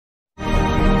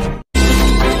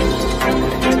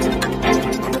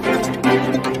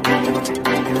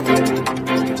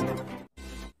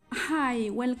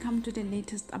welcome to the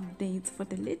latest updates for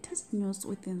the latest news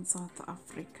within South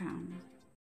Africa.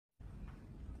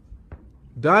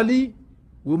 Dali,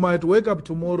 we might wake up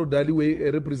tomorrow,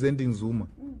 Dali representing Zuma.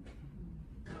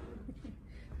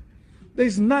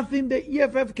 There's nothing the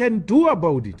EFF can do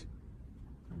about it.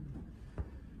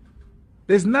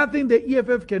 There's nothing the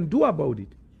EFF can do about it.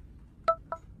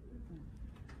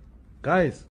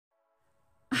 Guys.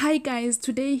 Hi guys,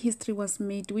 today history was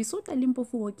made. We saw Dali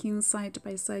Mpofu working side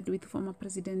by side with former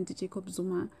President Jacob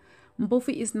Zuma.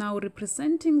 Mpofu is now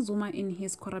representing Zuma in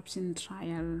his corruption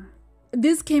trial.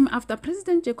 This came after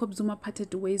President Jacob Zuma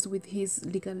parted ways with his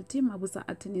legal team, Abusa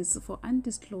attorneys, for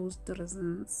undisclosed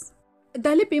reasons.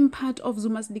 Dali being part of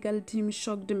Zuma's legal team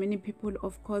shocked many people,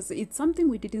 of course. It's something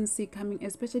we didn't see coming,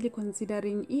 especially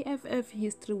considering EFF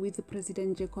history with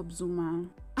President Jacob Zuma.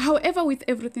 However, with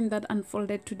everything that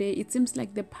unfolded today, it seems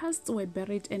like the pasts were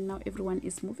buried and now everyone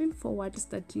is moving forward,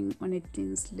 starting on a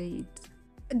clean slate.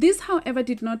 This, however,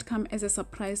 did not come as a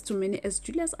surprise to many, as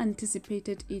Julius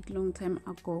anticipated it long time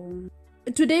ago.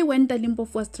 Today, when Dali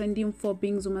Mpofu was trending for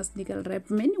being Zuma's legal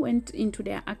rep, many went into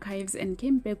their archives and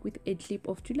came back with a clip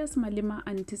of Julius Malema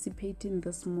anticipating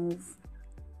this move.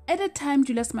 At the time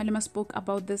Julius Malema spoke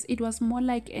about this, it was more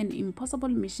like an impossible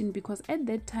mission, because at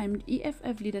that time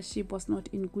EFF leadership was not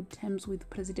in good terms with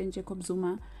President Jacob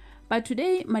Zuma. But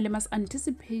today, Malema's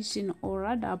anticipation, or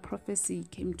rather prophecy,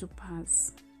 came to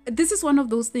pass. This is one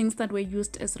of those things that were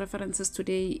used as references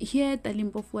today. Here, Dali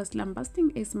Mpofu was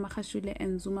lambasting as Magashule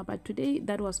and Zuma, but today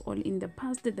that was all in the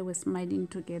past. They were smiling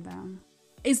together.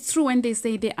 It's true when they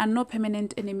say there are no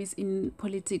permanent enemies in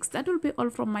politics. That will be all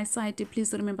from my side.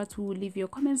 Please remember to leave your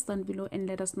comments down below and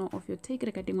let us know of your take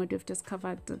regarding what you've just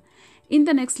covered. In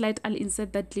the next slide, I'll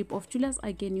insert that clip of Julius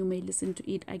again. You may listen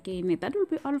to it again. That will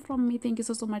be all from me. Thank you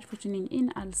so much for tuning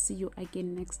in. I'll see you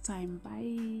again next time.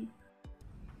 Bye.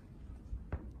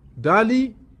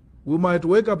 Dali, we might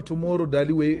wake up tomorrow,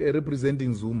 Dali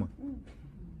representing Zuma.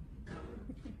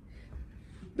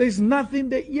 There's nothing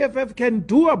the EFF can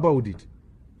do about it.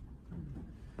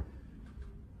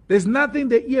 There's nothing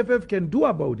the EFF can do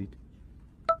about it.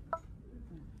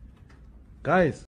 Guys.